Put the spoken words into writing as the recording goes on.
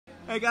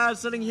Hey guys,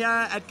 sitting here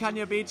at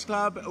Kanya Beach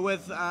Club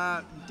with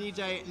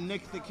DJ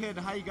Nick the Kid.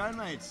 How you going,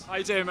 mate? How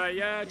you doing, mate?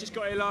 Yeah, just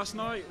got here last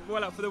night.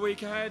 Well up for the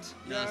week ahead.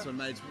 Nice one,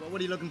 mate. What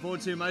are you looking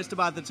forward to most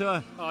about the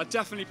tour?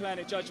 Definitely playing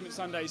at Judgement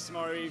Sundays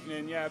tomorrow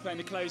evening. Yeah, playing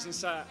the closing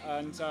set,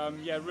 and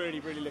yeah,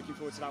 really looking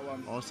forward to that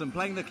one. Awesome.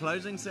 Playing the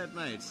closing set,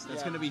 mate.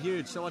 That's going to be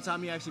huge. So what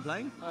time are you actually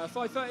playing?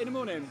 5:30 in the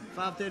morning.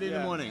 5:30 in the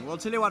morning. Well,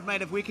 tell you what,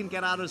 mate, if we can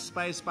get out of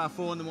space by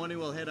 4 in the morning,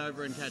 we'll head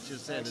over and catch your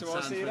set. So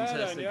it sounds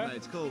fantastic,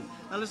 mate. Cool.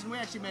 Now listen, we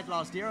actually met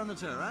last year on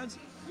the tour, right?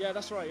 Yeah,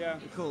 that's right, yeah.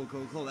 Cool.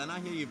 And I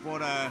hear you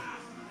brought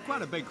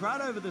quite a big crowd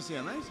over this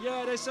year, mate.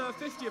 Yeah, there's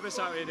 50 of us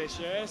out here this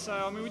year. So,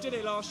 I mean, we did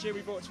it last year.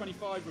 We brought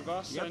 25 with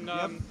us.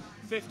 And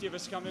 50 of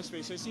us come this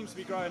week. So it seems to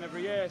be growing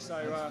every year.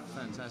 So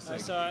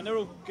fantastic. And they're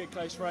all good,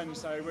 close friends.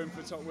 So we're in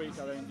for the top week,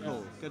 I think. Yeah.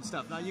 Cool. Good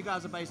stuff. Now, you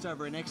guys are based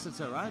over in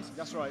Exeter, right?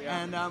 That's right,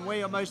 yeah. And that's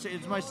where most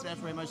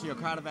of your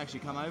crowd have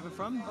actually come over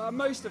from?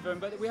 Most of them,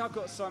 but we have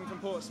got some from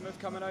Portsmouth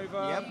coming over.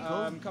 Yep,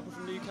 cool. A couple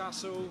from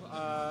Newcastle.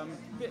 A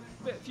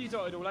few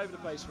dotted all over the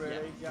place,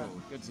 really. Yeah,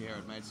 cool. Good to hear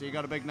it, mate. So you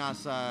got a big,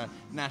 nice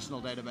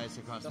national database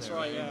across there. That's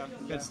right, yeah.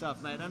 Good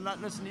stuff, mate. And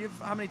listen,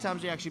 how many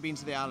times have you actually been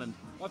to the island?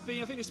 I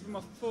think this has been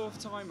my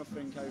 4th time, I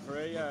think, over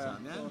here. Yeah.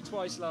 Well,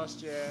 twice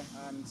last year,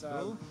 and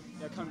cool.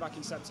 coming back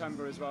in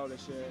September as well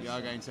this year. You are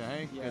going to,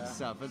 hey? Yeah. Good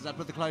stuff. Is that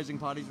with the closing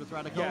parties with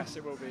Radical? Yes,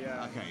 it will be,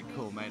 yeah. Okay,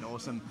 cool, mate.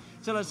 Awesome.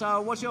 Tell us,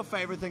 what's your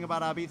favourite thing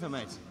about Ibiza,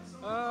 mate?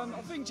 I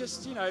think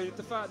just,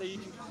 the fact that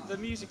the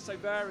music's so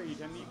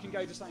varied and you can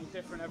go to something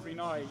different every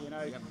night,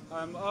 Yep.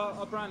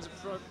 Our brand's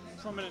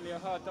prominently a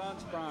hard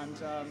dance brand,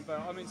 but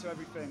I'm into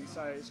everything,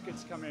 so it's good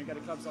to come here and go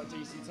to clubs like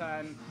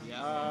DC10,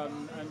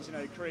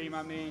 and Cream,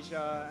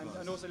 Amnesia,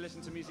 and also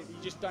listen to music that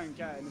you just don't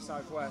get in the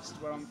Southwest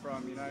where I'm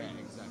from, Yeah,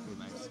 exactly,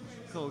 mate.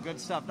 Cool, good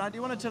stuff. Now, do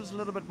you want to tell us a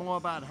little bit more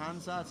about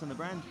Hindsight and the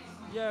brand?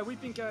 Yeah,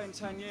 we've been going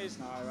 10 years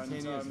now, and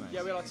 10 years, mate.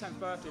 yeah, we had our 10th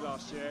birthday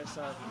last year,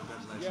 so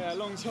yeah, a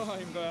long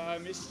time,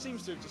 but it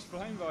seems to have just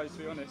flown by, to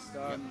be honest.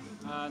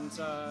 And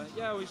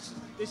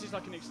this is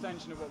like an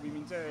extension of what we've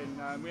been doing.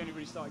 We only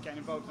really started getting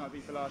involved in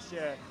Ibiza last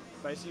year,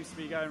 but it seems to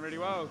be going really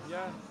well.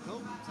 Yeah.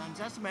 Cool,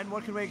 fantastic, man.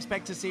 What can we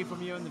expect to see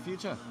from you in the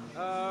future?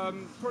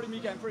 Probably me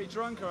getting pretty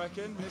drunk, I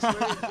reckon, this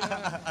week,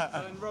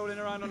 and rolling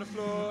around on the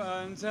floor,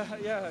 and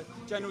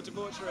general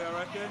debauchery, I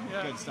reckon.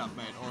 Yeah. Good stuff,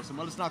 mate. Awesome.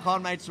 Well, listen, I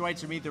can't wait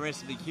to meet the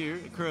rest of the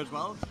crew as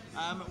well.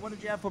 What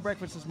did you have for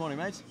breakfast this morning,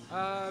 mate?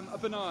 A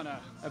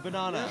banana. A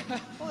banana. Yeah.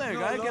 Well, there you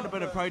go. Get a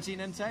bit of protein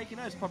intake.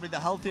 It's probably the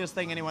healthiest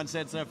thing anyone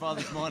said so far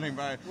this morning,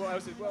 bro. What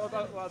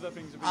other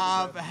things have you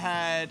I've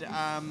had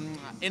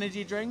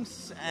energy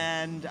drinks,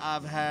 and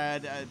I've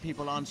had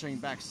people answering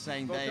back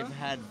saying they've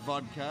had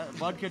vodka.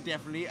 Vodka,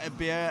 definitely. A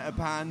beer, a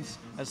pants,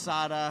 a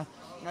cider.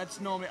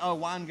 That's normally... Oh,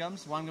 wine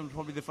gums. Wine gums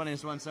probably the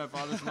funniest one so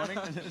far this morning.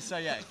 So,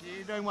 yeah,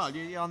 you're doing well.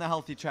 You're on the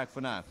healthy track for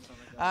now.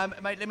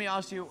 Mate, let me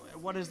ask you,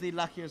 what is the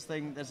luckiest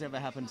thing that's ever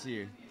happened to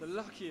you? The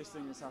luckiest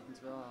thing that's happened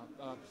to me?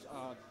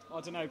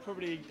 I don't know,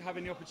 probably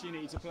having the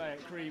opportunity to play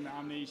at Cream at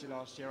Amnesia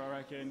last year, I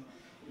reckon.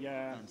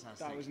 Yeah, fantastic.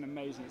 That was an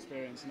amazing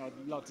experience, and I'd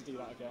love to do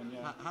that again.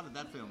 Yeah. How did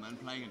that feel, man?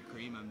 Playing at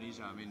Cream,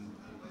 Amnesia. I mean,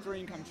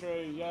 dream come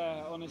true.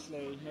 Yeah,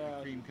 honestly.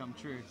 Yeah. Dream come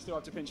true. Still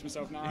have to pinch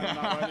myself now. On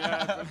that one,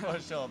 yeah. For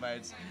sure,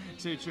 mate.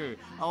 Too true.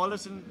 Oh, well,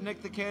 listen,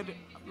 Nick the Kid.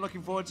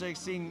 Looking forward to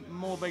seeing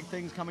more big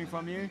things coming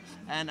from you,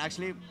 and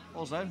actually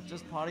also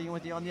just partying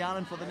with you on the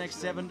island for the next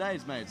 7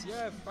 days, mate.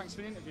 Yeah. Thanks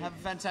for the interview. Have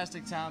a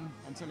fantastic time,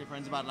 and tell your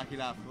friends about Lucky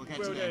Love. We'll catch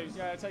you Will there. do.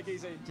 Yeah. Take it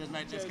easy. Cheers,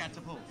 mate. Cheers. Let's catch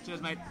the pool.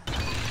 Cheers, mate.